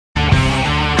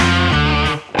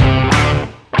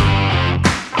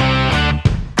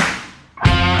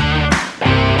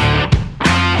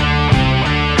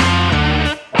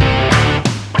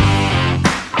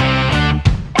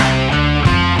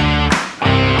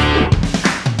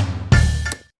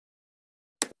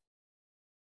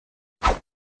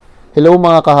Hello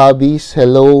mga kahabis,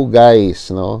 hello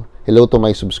guys, no? Hello to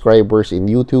my subscribers in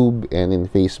YouTube and in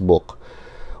Facebook.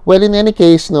 Well, in any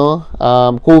case, no,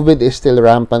 COVID is still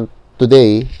rampant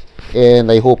today, and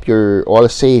I hope you're all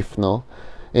safe, no,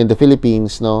 in the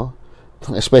Philippines, no,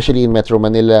 especially in Metro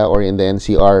Manila or in the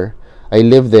NCR. I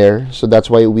live there, so that's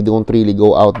why we don't really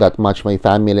go out that much. My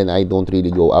family and I don't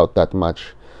really go out that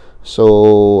much.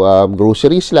 So,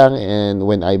 groceries lang, and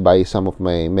when I buy some of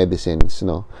my medicines,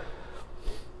 no.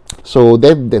 So,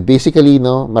 basically,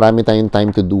 no, marami tayong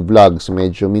time to do vlogs.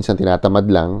 Medyo minsan tinatamad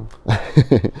lang.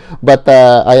 But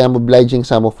I am obliging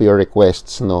some of your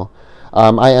requests, no.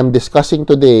 I am discussing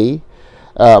today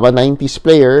a 90s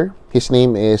player. His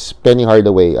name is Penny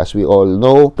Hardaway. As we all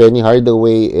know, Penny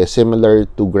Hardaway is similar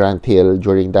to Grant Hill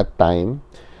during that time.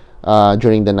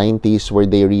 During the 90s, where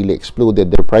they really exploded.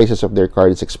 Their prices of their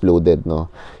cards exploded, no.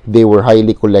 They were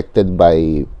highly collected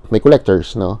by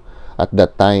collectors, no, at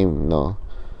that time, no.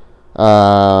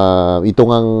 Ito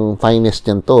ngang finest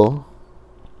yan to.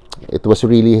 It was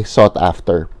really sought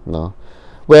after, no.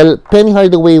 Well, Penny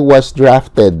Hardaway was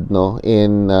drafted, no,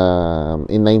 in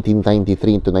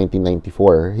 1993 to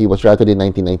 1994. He was drafted in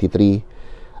 1993.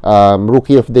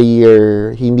 Rookie of the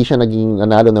Year, hindi siya naging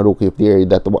nanalo na Rookie of the Year.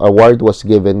 That award was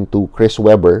given to Chris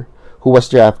Webber, who was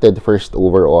drafted first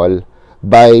overall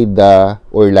by the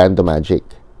Orlando Magic.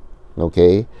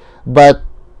 Okay? But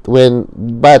the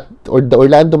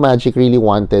Orlando Magic really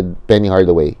wanted Penny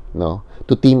Hardaway, no,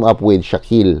 to team up with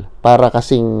Shaquille, para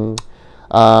kasing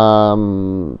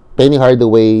Penny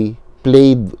Hardaway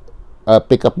played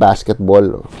pickup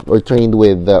basketball or trained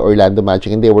with the Orlando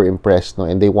Magic, and they were impressed, no,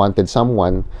 and they wanted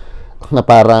someone na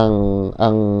parang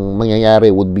ang mangyayari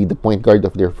would be the point guard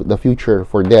of the future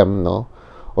for them, no,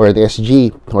 or an SG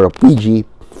or a PG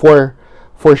for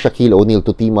Shaquille O'Neal,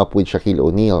 to team up with Shaquille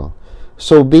O'Neal.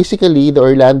 So basically, the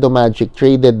Orlando Magic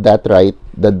traded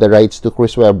the rights to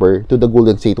Chris Webber to the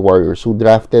Golden State Warriors, who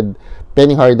drafted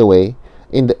Penny Hardaway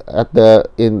in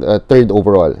third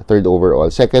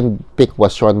overall. Second pick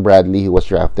was Sean Bradley, who was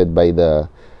drafted by the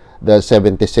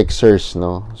 76ers,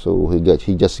 no. So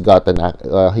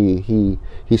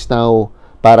he's now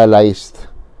paralyzed.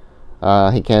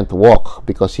 He can't walk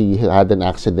because he had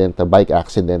a bike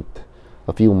accident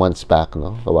a few months back,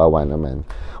 no. Kawawa naman.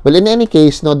 Well, in any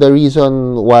case, no, the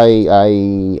reason why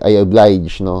I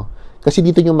oblige, no, kasi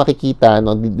dito nyo makikita,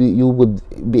 no, you would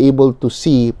be able to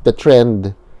see the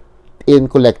trend in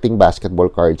collecting basketball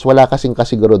cards. Wala kasing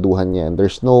kasiguraduhan yan.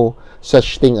 There's no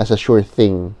such thing as a sure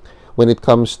thing when it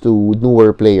comes to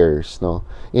newer players, no.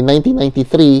 In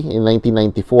 1993, in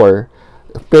 1994,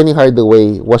 Penny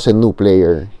Hardaway was a new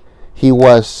player. He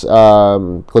was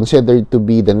considered to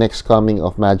be the next coming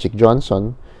of Magic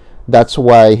Johnson. That's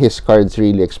why his cards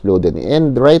really exploded,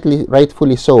 and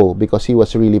rightfully so, because he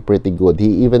was really pretty good.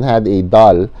 He even had a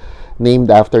doll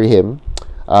named after him,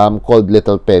 called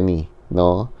Little Penny,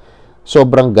 no.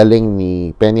 Sobrang galing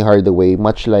ni Penny Hardaway,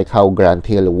 much like how Grant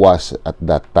Hill was at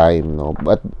that time, no.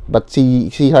 But si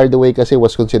Hardaway kasi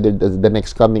was considered as the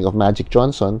next coming of Magic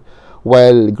Johnson,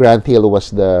 while Grant Hill was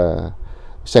the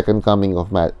second coming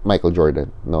of Michael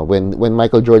Jordan, no. When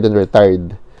Michael Jordan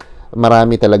retired,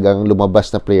 marami talagang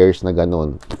lumabas na players na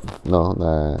ganon, no,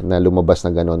 na lumabas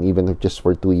na ganon, even if just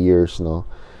for 2 years, no.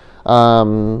 We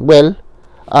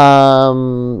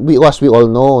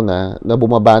all know na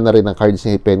bumaba na rin ang cards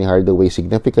ni Penny Hardaway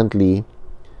significantly,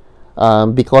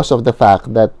 because of the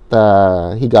fact that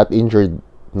he got injured,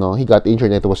 no. He got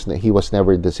injured, and he was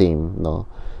never the same, no,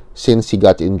 since he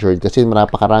got injured, kasi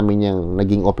napakarami niyang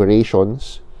naging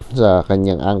operations sa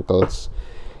kanyang ankles.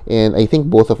 And I think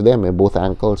both of them, both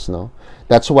ankles, no.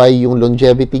 That's why yung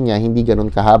longevity niya hindi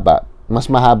ganun kahaba. Mas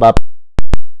mahaba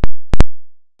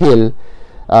Hill,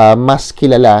 mas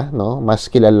kilala, no, mas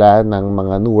kilala ng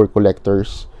mga newer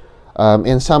collectors.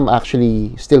 And some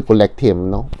actually still collect him,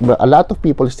 no. A lot of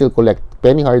people still collect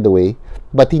Penny Hardaway,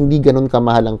 but hindi ganun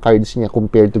kamahal ang cards niya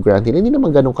compared to Grant Hill. Hindi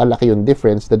naman ganun kalaki yung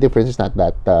difference. The difference is not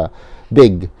that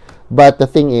big. But the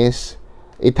thing is,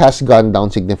 it has gone down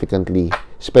significantly,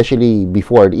 especially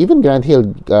before. Even Grant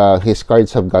Hill, his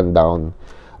cards have gone down.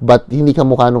 But hindi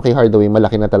kamukha nung kay Hardaway,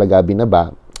 malaki na talaga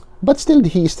binaba. But still,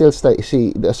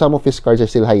 some of his cards are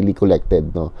still highly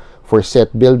collected, no, for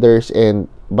set builders, and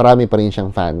marami pa rin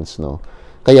siyang fans, no.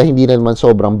 Kaya hindi naman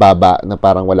sobrang baba na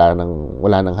parang wala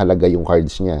nang halaga yung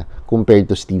cards niya compared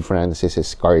to Steve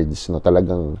Francis's cards, no.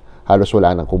 Talagang halos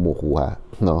wala nang kumukuha,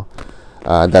 no.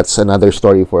 That's another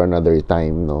story for another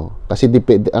time, no. Kasi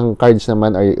ang cards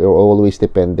naman are always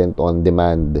dependent on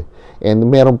demand, and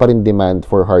meron pa rin demand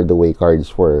for Hardaway cards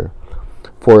for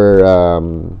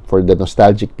the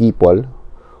nostalgic people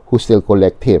who still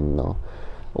collect him, no.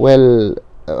 Well,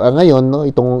 ngayon, no,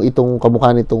 itong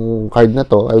kamukha nitong card na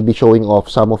to, I'll be showing off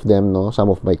some of them, no, some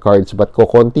of my cards, but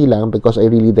kokonti lang because I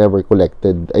really never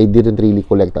collected. I didn't really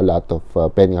collect a lot of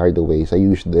Penny Hardaways. I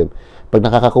used them. Pag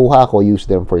nakakakuha ako, use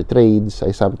them for trades.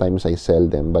 Sometimes I sell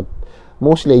them, but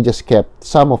mostly I just kept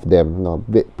some of them, no,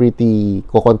 pretty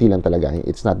kokonti lang talaga.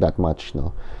 It's not that much,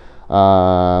 no.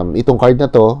 Itong card na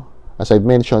to, as I've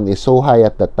mentioned, is so high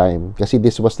at that time kasi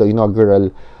this was the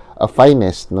inaugural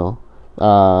finest, no.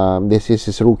 This is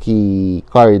his rookie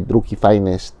card, rookie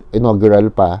finest, inaugural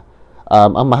pa.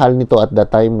 Ang mahal nito at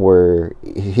that time were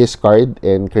his card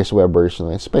and Chris Webber's, no?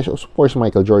 Especially, of course,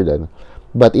 Michael Jordan.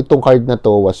 But itong card na to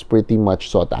was pretty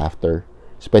much sought after,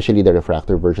 especially the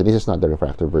refractor version. This is not the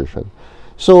refractor version.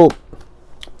 So,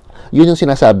 yun yung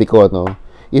sinasabi ko, no?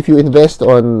 If you invest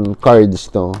on cards,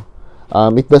 no,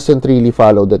 it doesn't really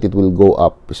follow that it will go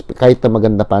up. Kahit na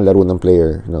maganda pa ang laro ng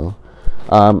player, no?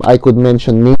 I could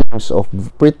mention names of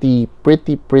pretty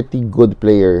good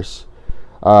players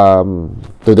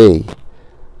today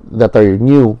that are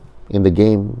new in the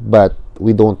game, but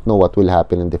we don't know what will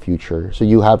happen in the future. So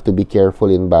you have to be careful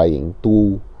in buying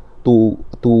too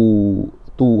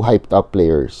hyped up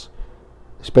players,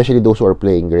 especially those who are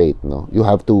playing great. No, you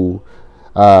have to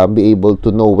be able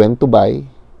to know when to buy,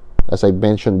 as I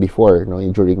mentioned before, no,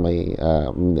 during my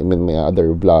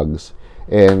other vlogs,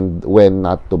 and when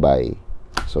not to buy.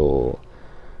 So,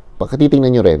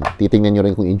 titingnan nyo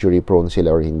rin kung injury prone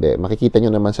sila or hindi. Makikita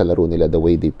nyo naman sa laro nila the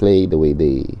way they play,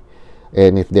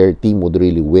 and if their team would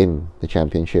really win the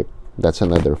championship. That's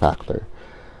another factor.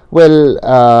 Well,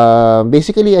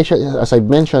 basically, as I've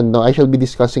mentioned, no, I shall be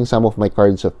discussing some of my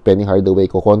cards of Penny Hardaway.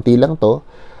 Konti lang to.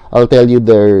 I'll tell you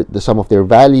some of their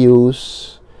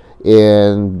values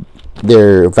and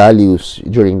their values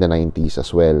during the 90s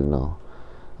as well, no.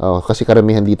 Kasi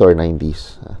karamihan dito are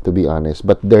 90s, to be honest.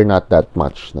 But they're not that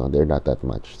much, no? They're not that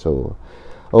much. So,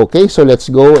 okay, so let's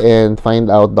go and find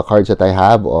out the cards that I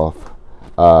have of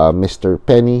Mr.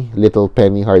 Little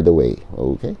Penny Hardaway.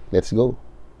 Okay, let's go.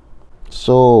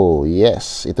 So,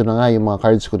 yes, ito na nga yung mga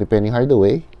cards ko ni Penny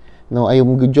Hardaway. Now, I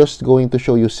am just going to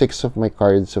show you 6 of my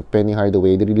cards of Penny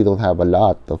Hardaway. They really don't have a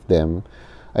lot of them.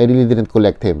 I really didn't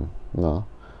collect him, no?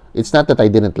 It's not that I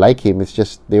didn't like him, it's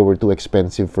just they were too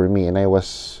expensive for me, and I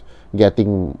was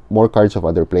getting more cards of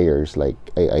other players. Like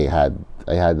I had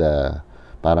a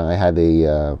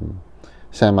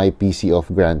semi PC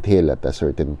of Grant Hill at a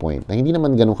certain point. Na hindi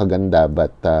naman ganun kaganda,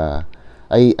 but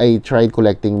I tried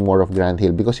collecting more of Grant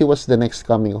Hill because he was the next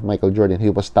coming of Michael Jordan. He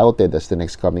was touted as the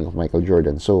next coming of Michael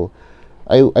Jordan. So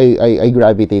I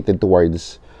gravitated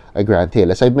towards Grant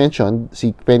Hill. As I mentioned,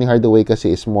 si Penny Hardaway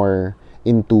kasi is more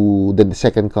into the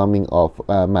second coming of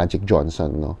Magic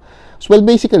Johnson, no? So, well,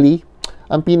 basically,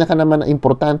 ang pinaka naman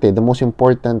importante, the most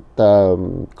important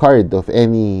card of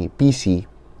any PC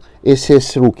is his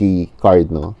rookie card,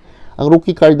 no? Ang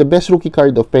rookie card, the best rookie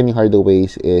card of Penny Hardaway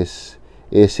is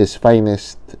his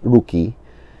finest rookie.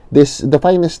 This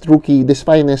finest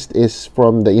is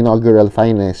from the inaugural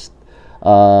finest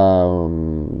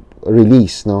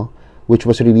release, no? Which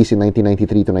was released in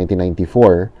 1993 to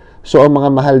 1994. So, ang mga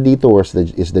mahal dito is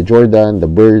the Jordan, the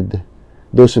Bird,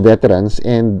 those veterans,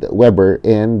 and Webber,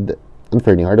 and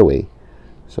Penny Hardaway.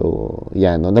 So,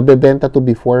 yan, no? Nabebenta to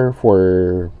before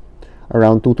for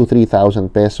around 2,000 to 3,000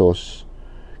 pesos.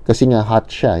 Kasi nga, hot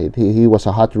siya. He was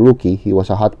a hot rookie. He was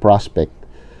a hot prospect.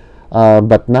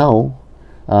 But now,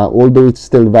 although it's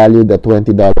still valued at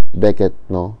 $20 Beckett,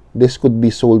 no? This could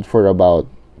be sold for about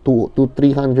 2 to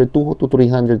 300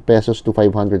 pesos to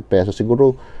 500 pesos.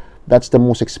 Siguro, that's the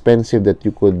most expensive that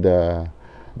you could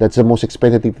that's the most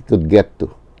expensive you could get to.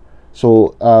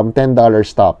 So $10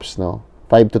 stops, no?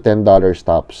 $5 to $10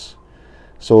 stops.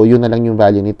 So yun na lang yung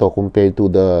value nito compared to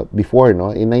the before, no?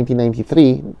 In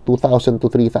 1993, 2,000 to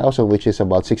 3,000, which is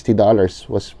about $60,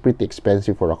 was pretty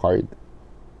expensive for a card.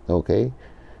 Okay?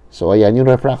 So ayan, yung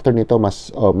refractor nito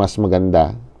mas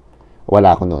maganda.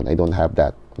 Wala ko noon. I don't have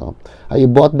that, no? I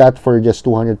bought that for just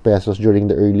 200 pesos during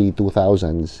the early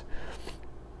 2000s.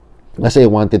 Kasi I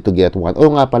wanted to get one.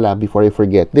 Oh nga pala, before I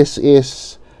forget, this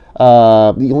is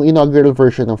yung inaugural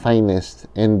version of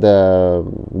Finest, and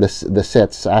the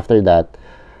sets after that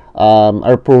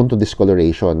are prone to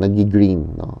discoloration,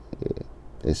 nagi-green, no?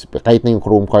 Kahit na yung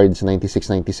chrome cards 96,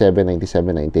 97,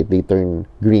 97, 98, they turn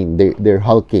green. They're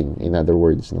hulking, in other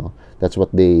words, no? That's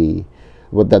what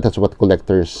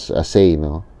collectors say,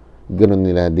 no? Ganun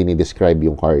nila dinidescribe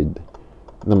yung card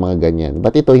ng mga ganyan.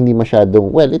 But ito, hindi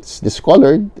masyadong, well, it's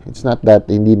discolored. It's not that,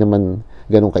 hindi naman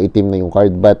ganun kaitim na yung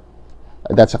card, but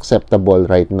that's acceptable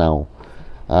right now.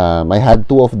 I had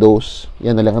 2 of those.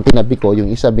 Yan na lang ang tinabi ko. Yung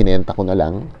isa, binenta ko na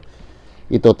lang.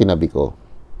 Ito, tinabi ko.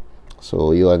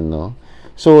 So, yun, no?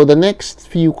 So, the next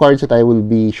few cards that I will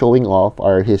be showing off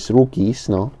are his rookies,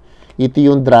 no? Ito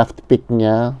yung draft pick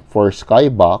niya for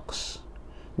Skybox.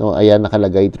 No, ayan,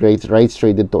 nakalagay, rights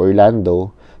traded to Orlando,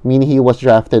 meaning he was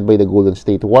drafted by the Golden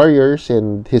State Warriors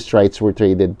and his rights were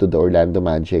traded to the Orlando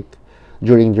Magic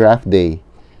during draft day.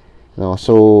 No,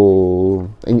 so,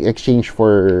 in exchange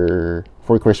for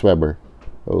Chris Webber.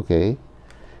 Okay?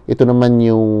 Ito naman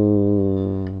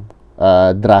yung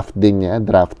draft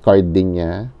card din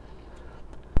niya.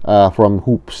 From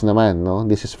Hoops naman, no?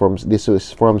 This is from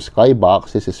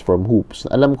Skybox, this is from Hoops.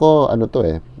 Alam ko ano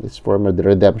to it's from a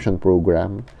redemption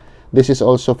program. This is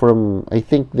also from, I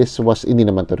think this was hindi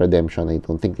naman to redemption. I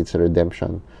don't think it's a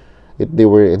redemption. They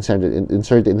were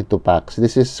inserted into packs.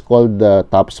 This is called the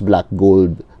Topps Black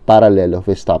Gold parallel of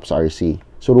his Topps RC.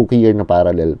 So rookie year na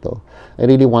parallel to. I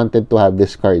really wanted to have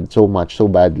this card so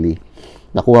badly.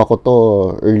 Nakuha ko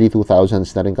to early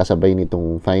 2000s na rin kasabay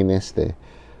nitong Finest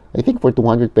I think for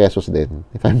 200 pesos din,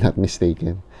 if I'm not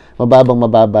mistaken.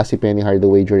 Mababa si Penny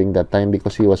Hardaway during that time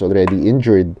because he was already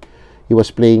injured. He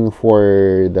was playing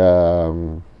for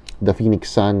the Phoenix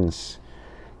Suns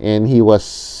and he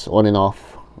was on and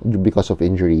off because of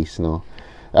injuries, no.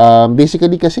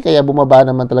 Basically kasi kaya bumaba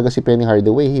naman talaga si Penny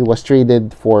Hardaway. He was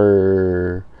traded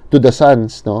to the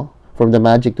Suns, no, from the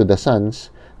Magic to the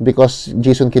Suns because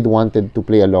Jason Kidd wanted to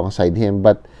play alongside him,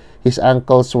 but his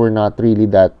ankles were not really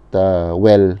that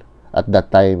well at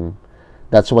that time.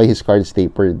 That's why his cards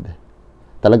tapered.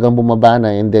 Talagang bumaba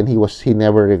na, and then he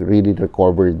never really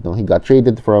recovered. No, he got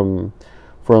traded from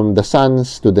the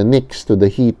Suns to the Knicks to the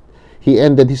Heat. He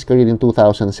ended his career in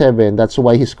 2007. That's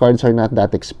why his cards are not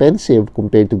that expensive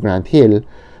compared to Grant Hill.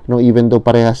 No, even though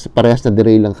parehas na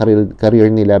derail ang career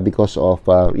nila because of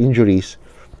injuries.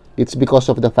 It's because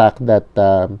of the fact that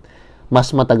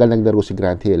mas matagal naglaro si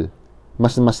Grant Hill.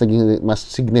 Mas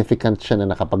significant siya na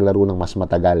nakapaglaro ng mas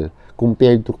matagal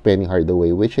compared to Penny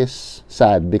Hardaway, which is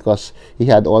sad because he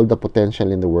had all the potential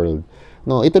in the world.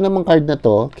 No, ito namang card na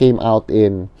to came out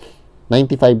in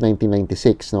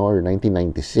 1996, no, or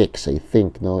 1996, I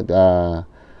think, no.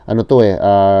 Ano to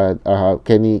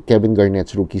Kevin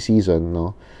Garnett's rookie season,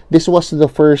 no. This was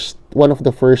one of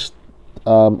the first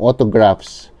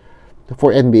autographs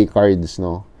for NBA cards,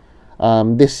 no.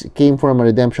 This came from a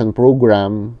redemption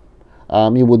program.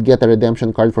 You would get a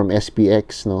redemption card from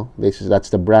SPX, no?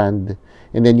 That's the brand.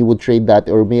 And then you would trade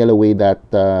that or mail away that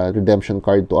redemption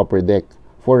card to Upper Deck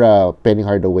for a Penny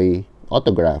Hardaway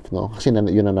autograph, no? Kasi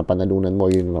yun na napanalunan mo,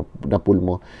 yun na napull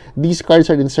mo. These cards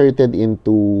are inserted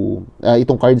into,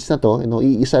 itong cards na to,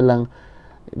 iisa lang.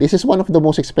 This is one of the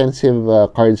most expensive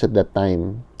cards at that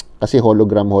time. Kasi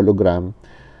hologram.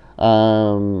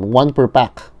 One per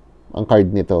pack ang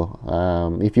card nito.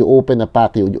 If you open a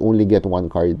pack, you only get one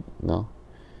card, no?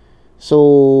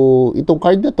 So, itong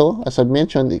card na to, as I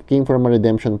mentioned, it came from a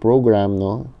redemption program,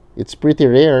 no? It's pretty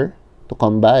rare to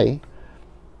come by.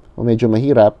 O medyo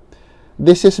mahirap.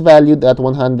 This is valued at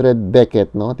 100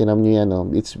 Beckett, no? Tinam nyo yan, no?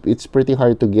 It's pretty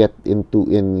hard to get in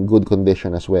good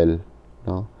condition as well,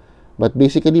 no? But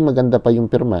basically, maganda pa yung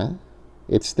pirma.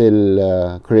 It's still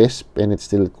crisp and it's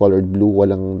still colored blue.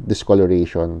 Walang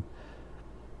discoloration.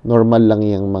 Normal lang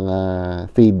yung mga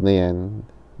fade na yan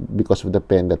because of the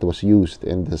pen that was used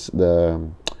and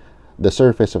the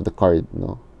surface of the card,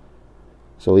 no.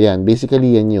 So yan,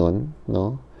 basically yan yun,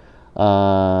 no.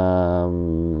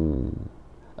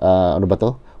 Ano ba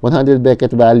to? 100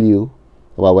 Beckett value.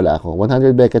 Wala ako.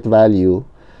 100 Beckett value,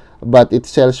 but it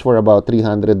sells for about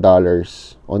 $300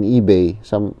 on eBay.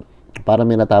 Para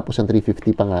may natapos ng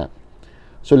 350 pa nga.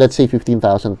 So let's say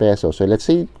 15,000 pesos. So let's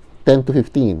say 10 to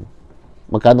 15.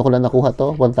 Magkano ko lang nakuha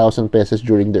to? 1,000 pesos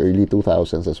during the early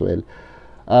 2000s as well.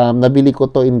 Nabili ko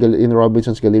to in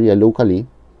Robinson's Galleria locally.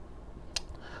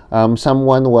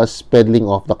 Someone was peddling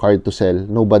off the card to sell.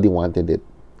 Nobody wanted it.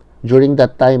 During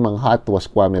that time, ang hot was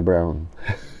Kwame Brown.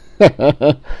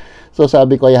 So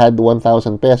sabi ko, I had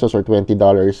 1,000 pesos or $20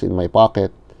 in my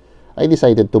pocket. I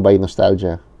decided to buy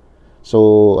Nostalgia.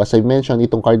 So as I mentioned,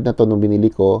 itong card na to nung binili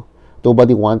ko,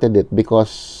 nobody wanted it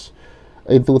because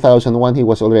in 2001, he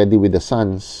was already with the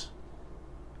Suns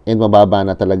and mababa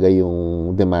na talaga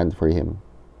yung demand for him.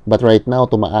 But right now,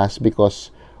 tumaas because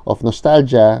of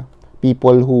nostalgia.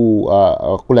 People who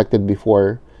collected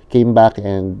before came back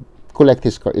and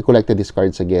collected his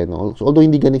cards again. So, although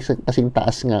hindi kasing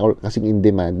taas nga or kasing in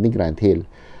demand ni Grant Hill.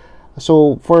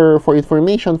 So, for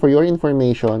your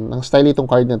information, ang style itong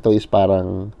card na to is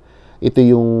parang ito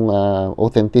yung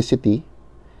authenticity.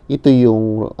 Ito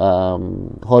yung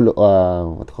what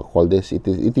do you call this? Ito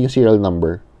yung serial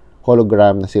number.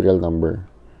 Hologram na serial number.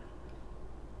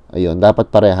 Ayun,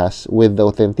 dapat parehas with the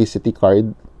authenticity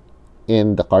card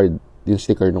and the card, yung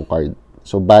sticker ng card.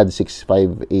 So, bad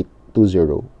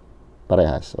 65820.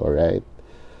 Parehas. Alright.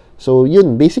 So,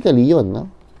 yun. Basically, yun. No?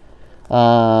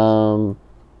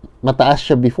 Mataas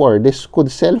siya before. This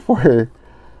could sell for,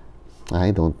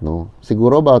 I don't know,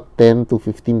 siguro about 10 to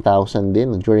 15,000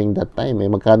 din during that time.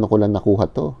 Magkano ko lang nakuha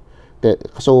to.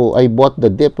 So, I bought the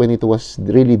dip when it was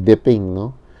really dipping,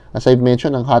 no? As I've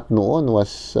mentioned, ang hot noon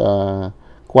was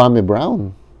Kwame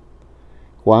Brown.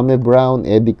 Kwame Brown,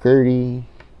 Eddie Curry,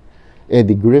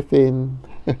 Eddie Griffin.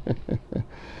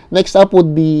 Next up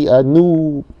would be a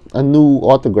new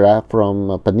autograph from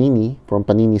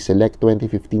Panini Select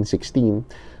 2015-16.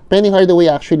 Penny Hardaway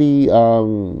actually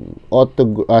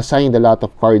signed a lot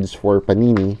of cards for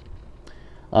Panini.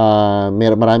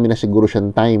 Marami na siguro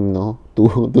siyang time, no,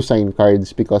 to sign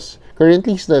cards because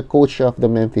currently he's the coach of the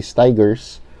Memphis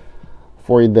Tigers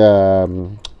for the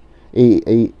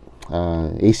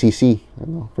ACC,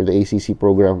 for the ACC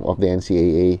program of the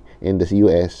NCAA in the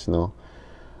US, no.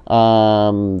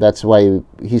 That's why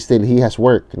he has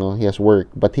work, no. He has work,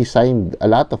 but he signed a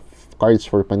lot of cards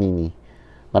for Panini.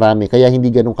 Marami, kaya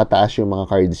hindi ganun kataas yung mga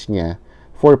cards niya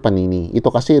for Panini.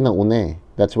 Ito kasi yung nauna eh.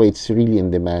 That's why it's really in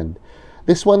demand.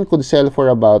 This one could sell for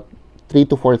about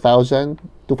 3 to 4,000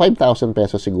 to 5,000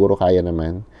 pesos siguro, kaya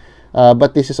naman.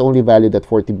 But this is only valued at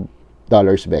 $40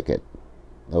 Beckett.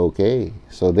 Okay.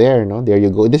 So there, no? There you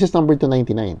go. This is number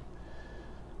 299.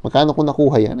 Magkano ko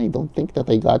nakuha yan? I don't think that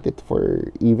I got it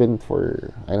for,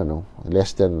 I don't know,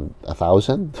 less than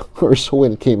 1,000 or so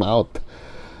when it came out.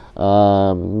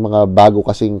 Mga bago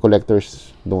kasing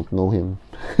collectors don't know him.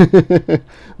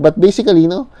 But basically,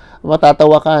 no?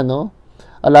 Matatawa ka, no?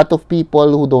 A lot of people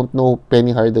who don't know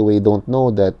Penny Hardaway don't know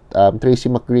that Tracy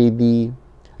McGrady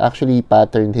actually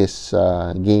patterned his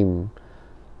game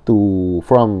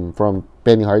from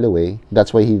Penny Hardaway.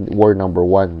 That's why he wore number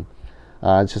 1.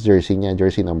 Sa jersey niya,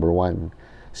 jersey number 1.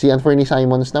 Si Anthony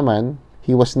Simons naman,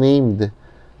 he was named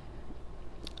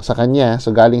sa kanya,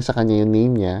 so galing sa kanya yung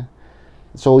name niya.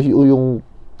 So yung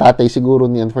tatay siguro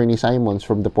ni Anthony Simons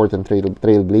from the Portland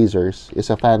Trail Blazers is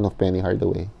a fan of Penny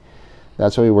Hardaway.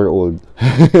 That's why we're old.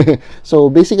 So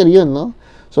basically yun, no?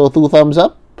 So 2 thumbs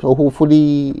up. So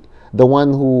hopefully the one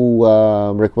who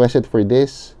requested for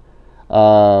this,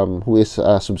 who is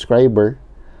a subscriber,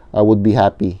 would be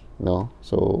happy, no?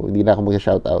 So hindi na ako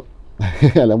mag-shoutout.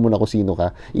 Alam mo na kung sino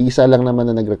ka. Iisa lang naman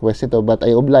na nag-request ito, but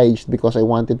I obliged because I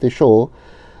wanted to show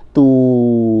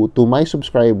to my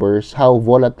subscribers how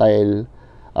volatile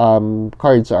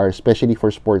cards are, especially for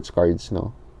sports cards,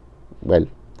 no? Well,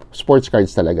 sports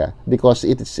cards talaga, because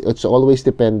it's always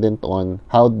dependent on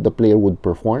how the player would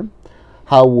perform,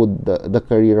 how would the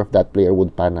career of that player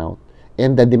would pan out,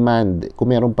 and the demand, kung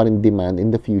meron pa rin demand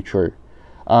in the future.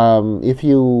 If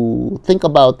you think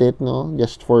about it, no,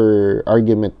 just for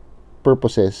argument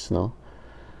purposes, no,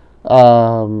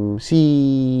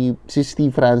 si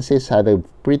Steve Francis had a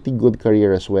pretty good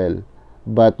career as well,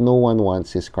 but no one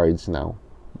wants his cards now.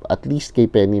 At least kay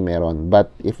Penny meron. But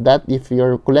if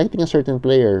you're collecting a certain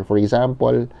player, for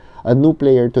example, a new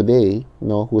player today,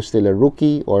 no, who's still a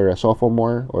rookie or a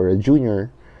sophomore or a junior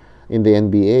in the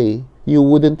NBA, you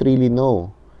wouldn't really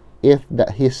know if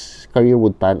his career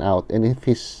would pan out and if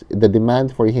the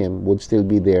demand for him would still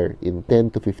be there in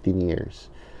 10 to 15 years.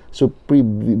 So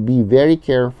be very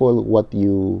careful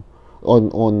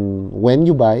on when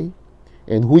you buy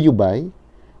and who you buy,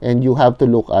 and you have to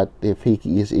look at if he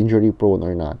is injury prone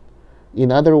or not.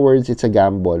 In other words, it's a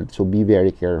gamble, so be very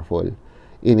careful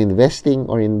in investing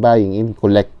or in buying, in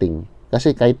collecting.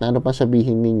 Kasi kahit na ano pa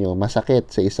sabihin ninyo, masakit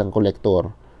sa isang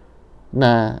kolektor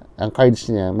na ang cards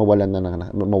niya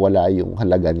mawala yung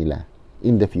halaga nila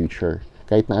in the future.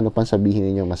 Kahit na ano pa sabihin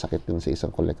ninyo, masakit dun sa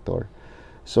isang kolektor.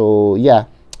 So yeah,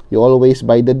 you always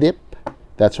buy the dip.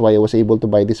 That's why I was able to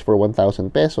buy this for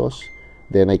 1,000 pesos.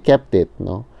 Then I kept it,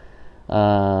 no?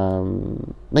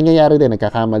 Nangyayari din,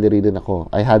 nagkakamali rin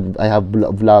ako. I have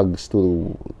vlogs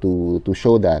to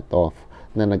show that off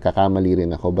na nagkakamali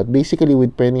rin ako. But basically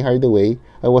with Penny Hardaway,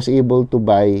 I was able to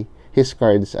buy his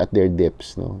cards at their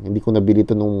dips, no. Hindi ko nabili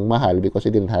ito nung mahal because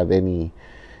I didn't have any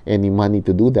money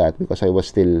to do that, because I was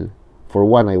still,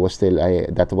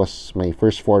 that was my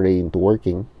first foray into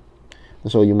working.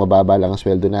 So, yung mababa lang ang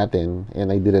sweldo natin, and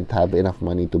I didn't have enough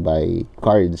money to buy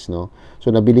cards, no?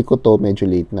 So, nabili ko to medyo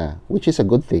late na, which is a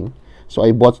good thing. So, I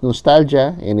bought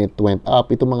Nostalgia, and it went up.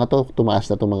 Itong mga to, tumaas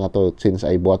na itong mga to since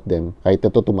I bought them. Kahit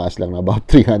ito, tumaas lang na about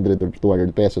 300 or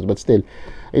 200 pesos. But still,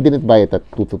 I didn't buy it at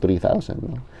 2 to 3,000,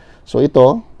 no? So,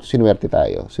 ito, sinuwerte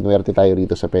tayo. Sinuwerte tayo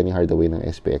rito sa Penny Hardaway ng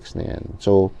SPX na yan.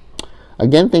 So,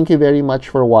 again, thank you very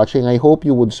much for watching. I hope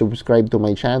you would subscribe to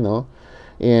my channel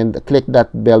and click that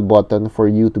bell button for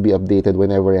you to be updated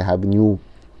whenever I have new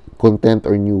content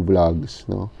or new vlogs,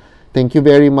 no? Thank you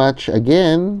very much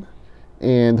again,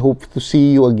 and hope to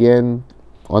see you again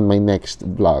on my next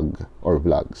vlog or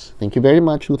vlogs. Thank you very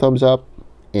much. 2 thumbs up,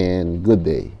 and good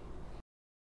day.